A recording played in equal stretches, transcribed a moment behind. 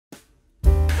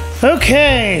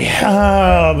Okay,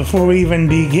 before we even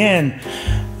begin,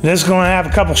 this is going to have a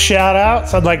couple shout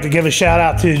outs. I'd like to give a shout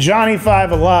out to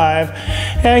Johnny5 Alive.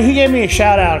 He gave me a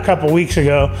shout out a couple weeks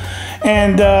ago,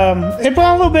 and it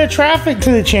brought a little bit of traffic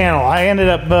to the channel. I ended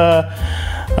up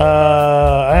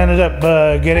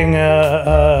getting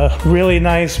a really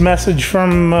nice message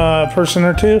from a person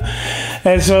or two,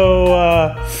 and so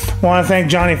I want to thank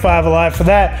Johnny5 Alive for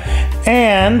that.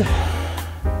 And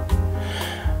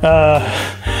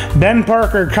Ben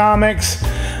Parker Comics,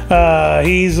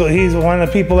 he's one of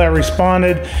the people that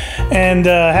responded, and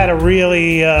had a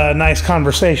really nice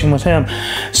conversation with him.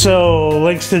 So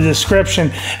links to the description.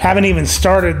 Haven't even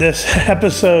started this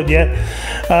episode yet.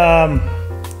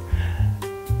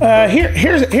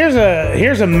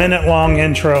 Here's a minute-long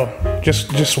intro.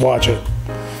 Just watch it.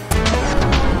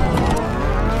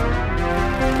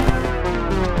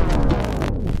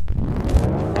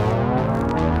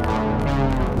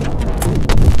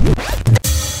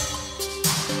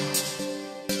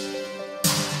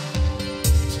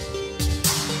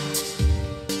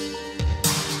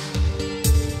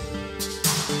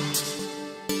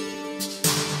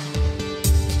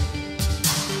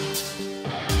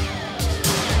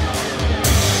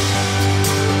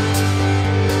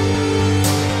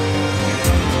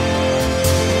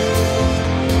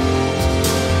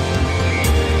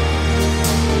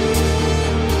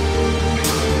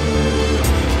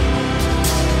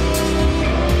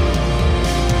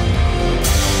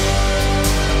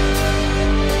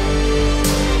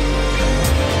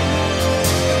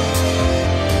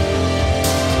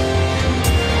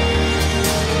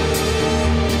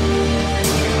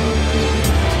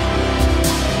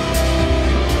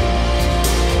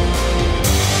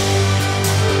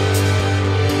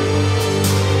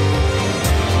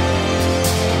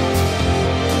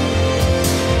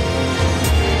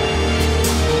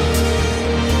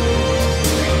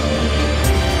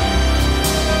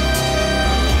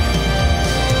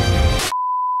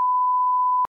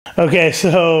 Okay,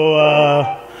 so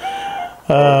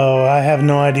I have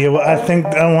no idea what I think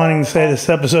I'm wanting to say. This is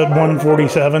episode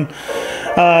 147.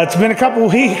 It's been a couple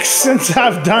weeks since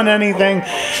I've done anything,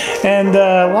 and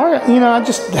I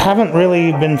just haven't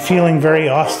really been feeling very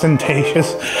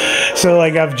ostentatious. So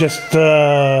like I've just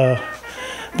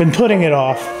been putting it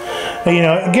off.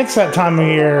 It gets that time of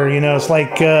year, it's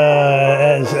like,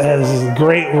 as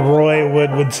Great Roy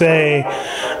would say,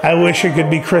 I wish it could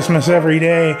be Christmas every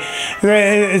day.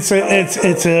 It's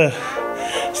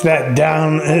that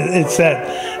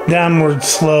downward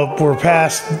slope. We're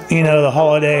past, the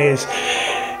holidays,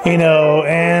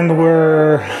 and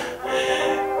we're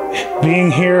being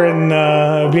here in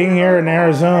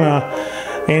Arizona,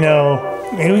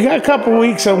 we got a couple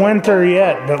weeks of winter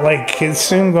yet, but like it's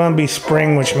soon going to be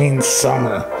spring, which means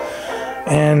summer.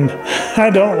 And I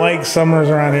don't like summers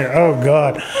around here. Oh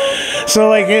God. So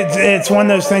like it's one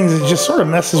of those things that just sort of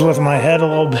messes with my head a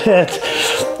little bit.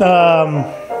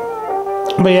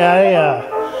 But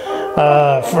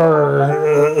yeah,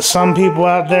 for some people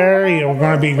out there, we're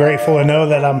going to be grateful to know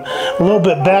that I'm a little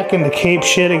bit back into Cape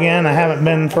shit again. I haven't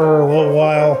been for a little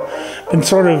while. Been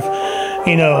sort of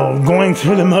going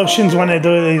through the motions when I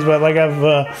do these, but like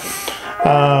I've,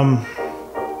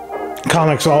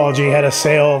 Comixology had a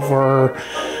sale for,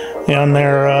 on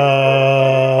their,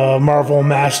 Marvel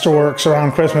Masterworks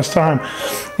around Christmas time.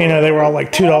 They were all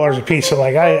like $2 a piece. So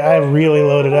like I really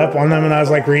loaded up on them, and I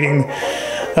was like reading,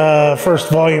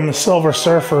 first volume of Silver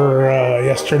Surfer,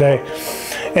 yesterday.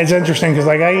 It's interesting because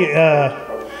like I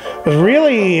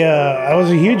was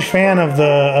a huge fan of the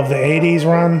 80s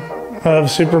run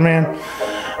of Superman,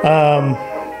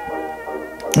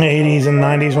 the 80s and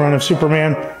 90s run of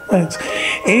Superman. It's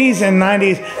 80s and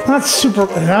 90s,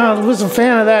 I was a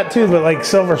fan of that too, but like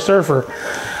Silver Surfer,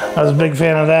 I was a big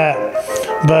fan of that.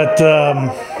 But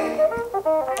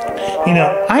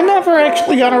I never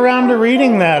actually got around to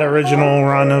reading that original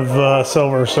run of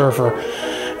Silver Surfer,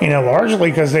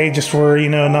 largely because they just were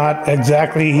not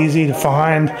exactly easy to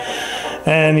find,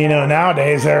 and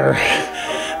nowadays they're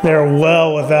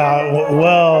well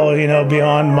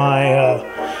beyond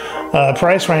my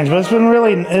price range. But it's been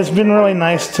really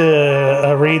nice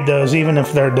to read those, even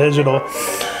if they're digital.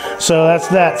 So that's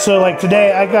that. So like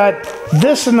today I got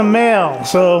this in the mail.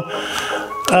 So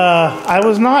I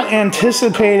was not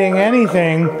anticipating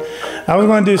anything. I was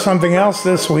going to do something else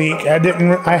this week. I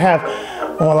have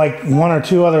like one or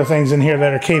two other things in here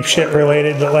that are Cape shit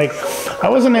related, but like I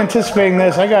wasn't anticipating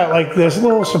this. I got like this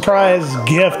little surprise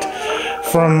gift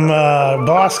from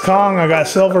Boss Kong. I got a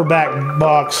Silverback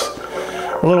box,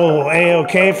 a little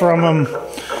A-OK from him.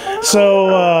 So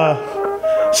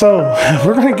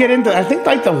we're gonna get into, I think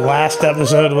like the last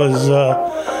episode was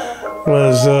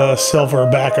was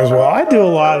Silverback as well. I do a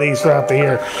lot of these throughout the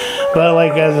year, but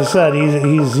like as I said,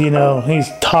 he's you know, he's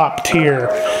top tier.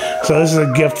 So this is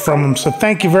a gift from him. So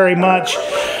thank you very much.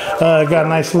 Got a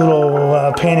nice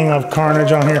little painting of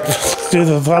Carnage on here. Let's do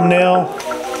the thumbnail.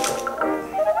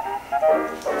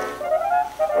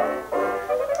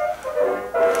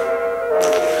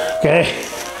 Okay.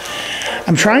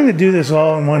 I'm trying to do this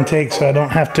all in one take so I don't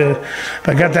have to.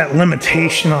 I got that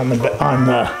limitation on the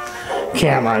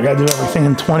camera. I got to do everything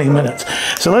in 20 minutes.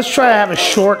 So let's try to have a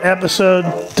short episode,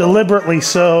 deliberately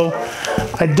so.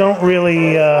 I don't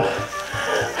really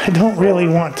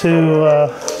want to.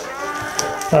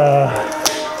 I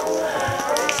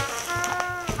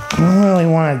don't really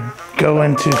want to go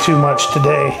into too much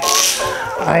today.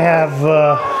 I have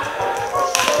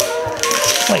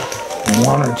like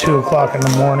 1 or 2 o'clock in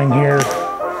the morning here,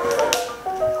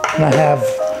 and I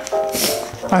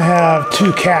have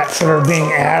 2 cats that are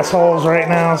being assholes right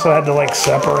now, so I had to like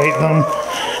separate them.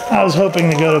 I was hoping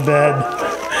to go to bed,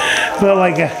 but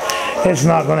like it's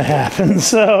not going to happen.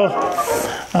 So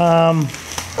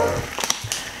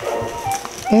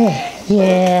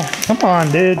yeah, come on,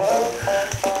 dude.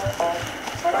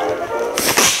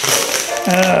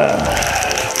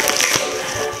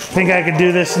 Think I could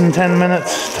do this in 10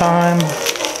 minutes time?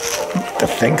 I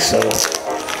think so.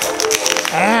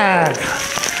 Ah.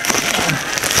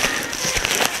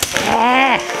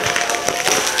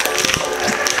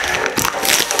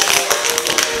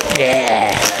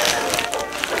 Yeah.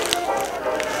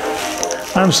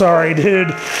 I'm sorry,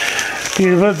 dude.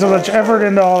 You put so much effort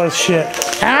into all this shit.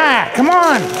 Ah, come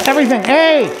on. Everything.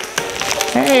 Hey.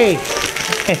 Hey.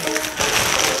 Hey.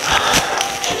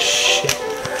 Shit.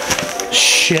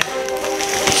 Shit.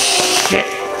 Yeah.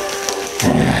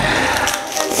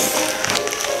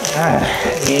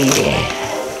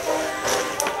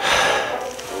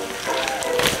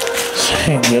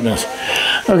 Thank goodness.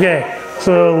 Okay,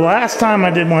 so last time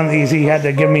I did one of these, he had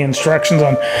to give me instructions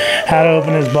on how to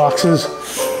open his boxes.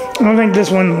 I don't think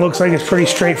this one looks like it's pretty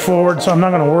straightforward, so I'm not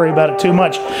going to worry about it too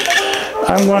much.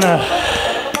 I'm going to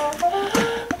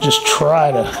just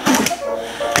try to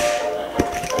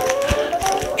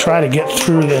get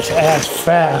through this as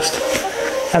fast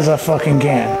as I fucking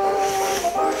can.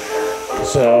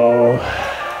 So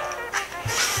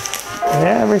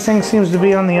yeah, everything seems to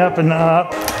be on the up and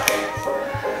up.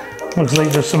 Looks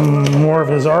like there's some more of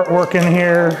his artwork in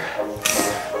here.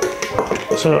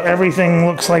 So everything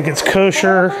looks like it's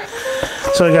kosher.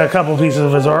 So we got a couple pieces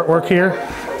of his artwork here.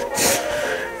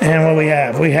 And what we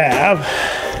have? We have,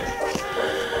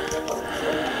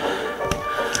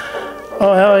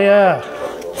 oh hell yeah.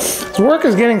 His work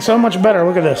is getting so much better.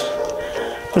 Look at this.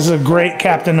 This is a great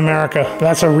Captain America.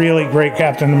 That's a really great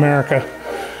Captain America.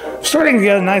 I'm starting to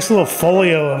get a nice little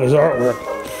folio of his artwork.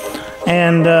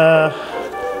 And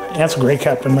that's a great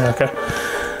Captain America.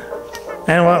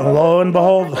 And what, lo and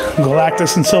behold,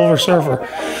 Galactus and Silver Surfer.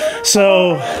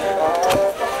 So,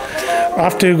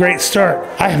 off to a great start.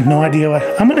 I have no idea what.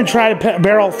 I'm going to try to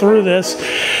barrel through this.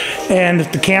 And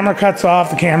if the camera cuts off,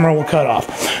 the camera will cut off.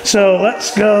 So,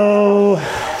 let's go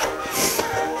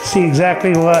see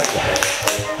exactly what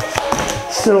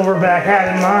Silverback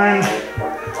had in mind.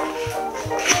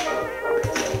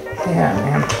 Yeah,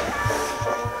 man.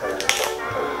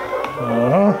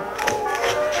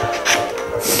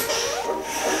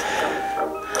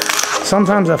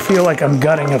 Sometimes I feel like I'm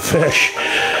gutting a fish.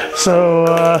 So,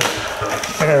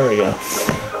 there we go.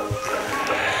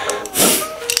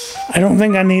 I don't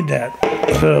think I need that.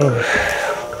 So,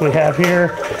 we have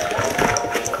here.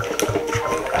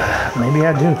 Maybe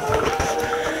I do.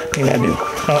 Maybe I do.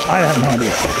 Oh, I have no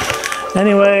idea.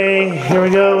 Anyway, here we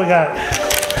go. We got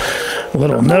a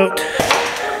little note.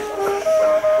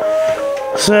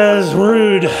 Says,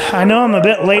 Rude, I know I'm a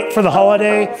bit late for the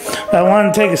holiday, but I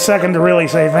want to take a second to really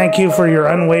say thank you for your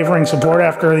unwavering support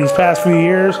after these past few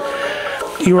years.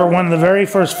 You were one of the very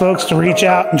first folks to reach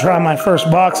out and try my first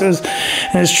boxes,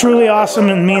 and it's truly awesome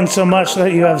and means so much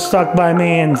that you have stuck by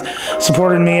me and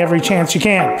supported me every chance you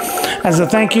can. As a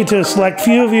thank you to a select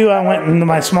few of you, I went into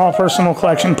my small personal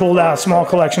collection, pulled out a small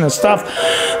collection of stuff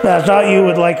that I thought you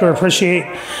would like or appreciate.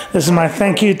 This is my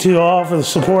thank you to all for the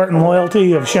support and loyalty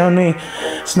you have shown me.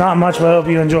 It's not much, but I hope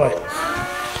you enjoy.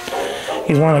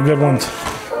 He's one of the good ones.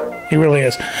 He really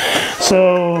is.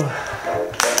 So,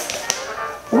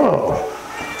 whoa.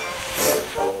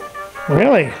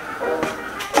 Really?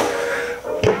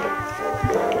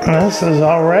 This is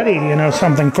already, you know,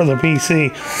 something for the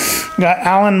PC. Got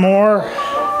Alan Moore,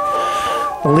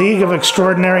 League of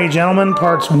Extraordinary Gentlemen,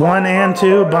 Parts 1 and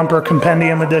 2, Bumper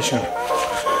Compendium Edition.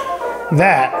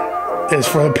 That is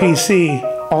for the PC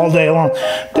all day long.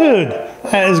 Dude,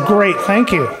 that is great.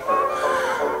 Thank you.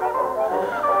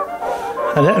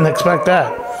 I didn't expect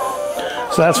that.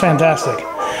 So that's fantastic.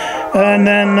 And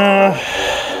then the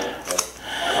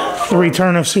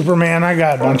Return of Superman. I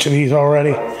got a bunch of these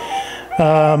already.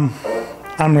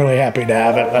 I'm really happy to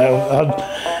have it.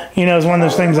 You know, it's one of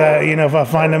those things that, you know, if I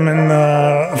find them in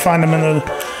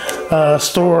the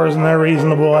stores and they're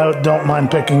reasonable, I don't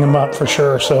mind picking them up for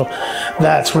sure. So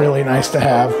that's really nice to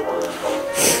have.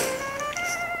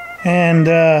 And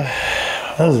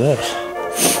what is this?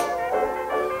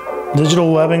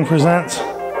 Digital Webbing presents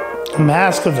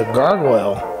Mask of the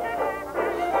Gargoyle.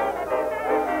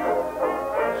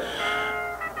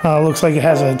 Looks like it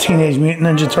has a Teenage Mutant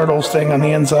Ninja Turtles thing on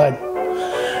the inside.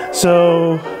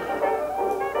 So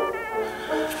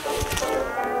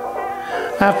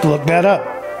I have to look that up.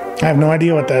 I have no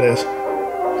idea what that is.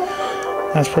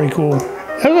 That's pretty cool.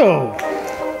 Hello!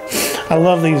 I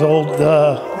love these old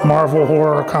Marvel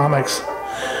horror comics.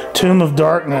 Tomb of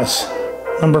Darkness,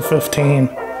 number 15.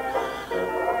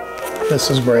 This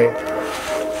is great.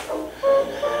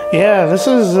 Yeah, this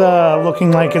is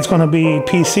looking like it's going to be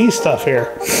PC stuff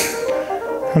here.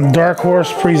 Dark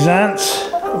Horse presents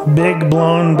Big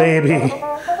Blown Baby.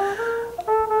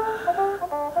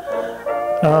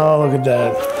 Oh, look at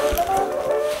that.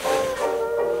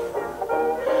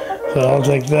 So I'll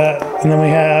take that. And then we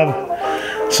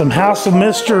have some House of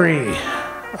Mystery.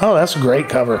 Oh, that's a great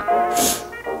cover.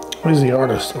 Who's the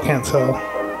artist? I can't tell.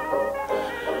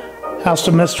 House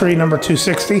of Mystery, number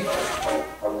 260.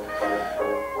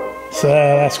 So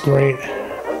that's great.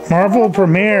 Marvel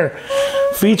Premiere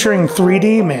featuring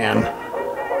 3D Man.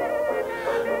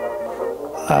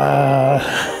 I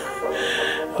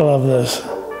love this.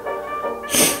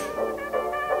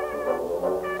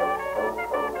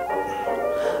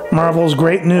 Marvel's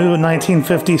great new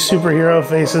 1950s superhero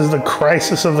faces the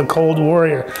crisis of the Cold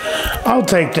Warrior. I'll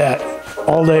take that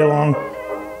all day long.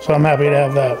 So I'm happy to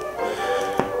have that.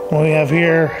 What we have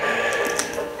here,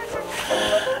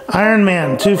 Iron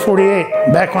Man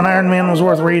 248. Back when Iron Man was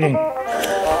worth reading.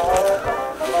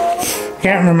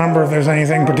 Can't remember if there's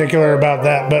anything particular about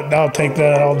that, but I'll take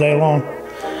that all day long.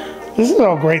 This is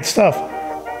all great stuff.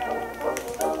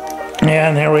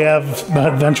 And here we have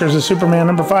Adventures of Superman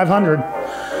number 500.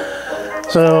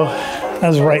 So that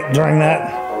was right during that.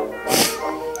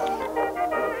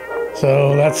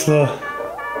 So that's that.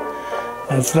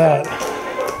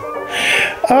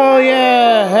 Oh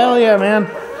yeah, hell yeah, man.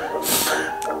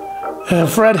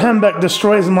 Fred Hembeck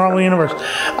destroys the Marvel Universe.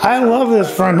 I love this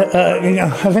friend. You know,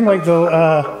 I think like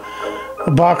the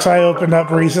box I opened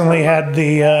up recently had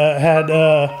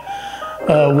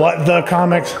What the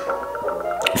Comics.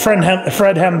 Fred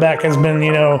Hembeck has been,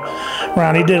 you know,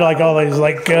 around. He did like all these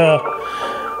like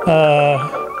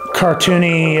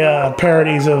cartoony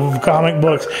parodies of comic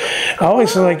books. I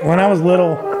always like when I was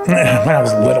little, when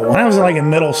I was like in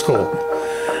middle school,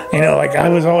 you know, like I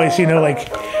was always, you know, like,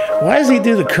 why does he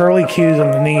do the curly cues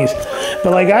on the knees?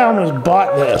 But like I almost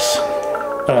bought this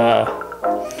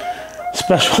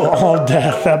special all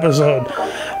death episode.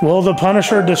 Will the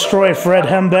Punisher destroy Fred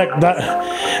Hembeck?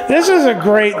 This is a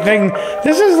great thing.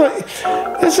 This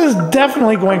is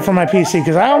definitely going for my PC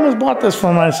because I almost bought this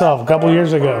for myself a couple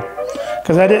years ago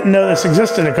because I didn't know this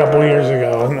existed a couple years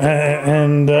ago,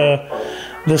 and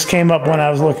this came up when I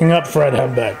was looking up Fred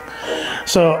Hembeck.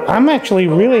 So I'm actually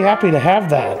really happy to have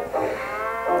that.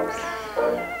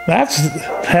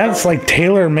 That's like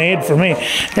tailor-made for me.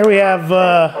 Here we have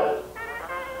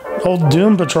old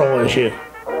Doom Patrol issue.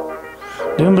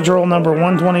 Doom Patrol number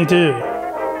 122.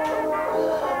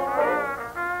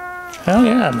 Hell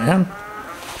yeah, man.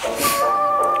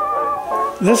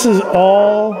 This is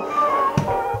all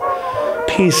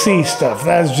PC stuff.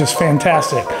 That is just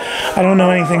fantastic. I don't know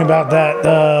anything about that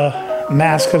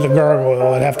Mask of the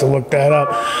Gargoyle. I'd have to look that up.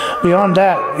 Beyond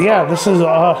that, yeah, these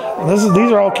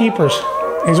are all keepers.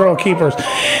 These are all keepers.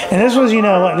 And this was, you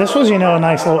know, a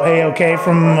nice little A-OK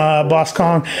from Boss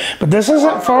Kong. But this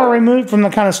isn't far removed from the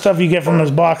kind of stuff you get from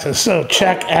those boxes. So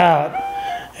check out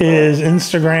his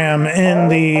Instagram in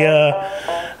the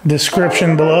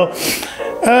description below.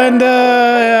 And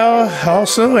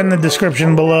also in the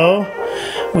description below,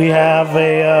 we have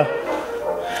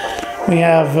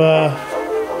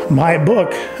my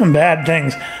book, Bad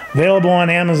Things, available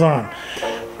on Amazon.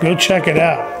 Go check it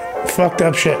out. Fucked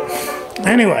up shit.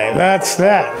 Anyway, that's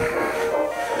that.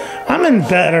 I'm in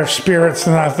better spirits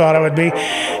than I thought I would be.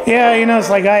 Yeah, you know, it's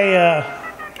like I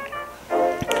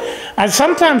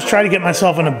sometimes try to get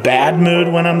myself in a bad mood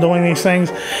when I'm doing these things,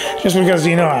 just because,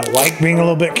 you know, I like being a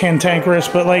little bit cantankerous,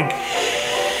 but like,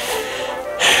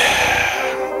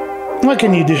 what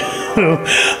can you do?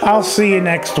 I'll see you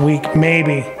next week,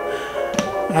 maybe.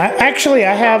 I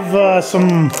have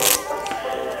some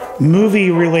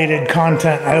movie-related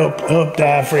content I hope to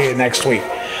have for you next week.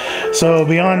 So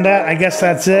beyond that, I guess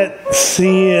that's it.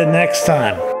 See you next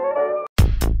time.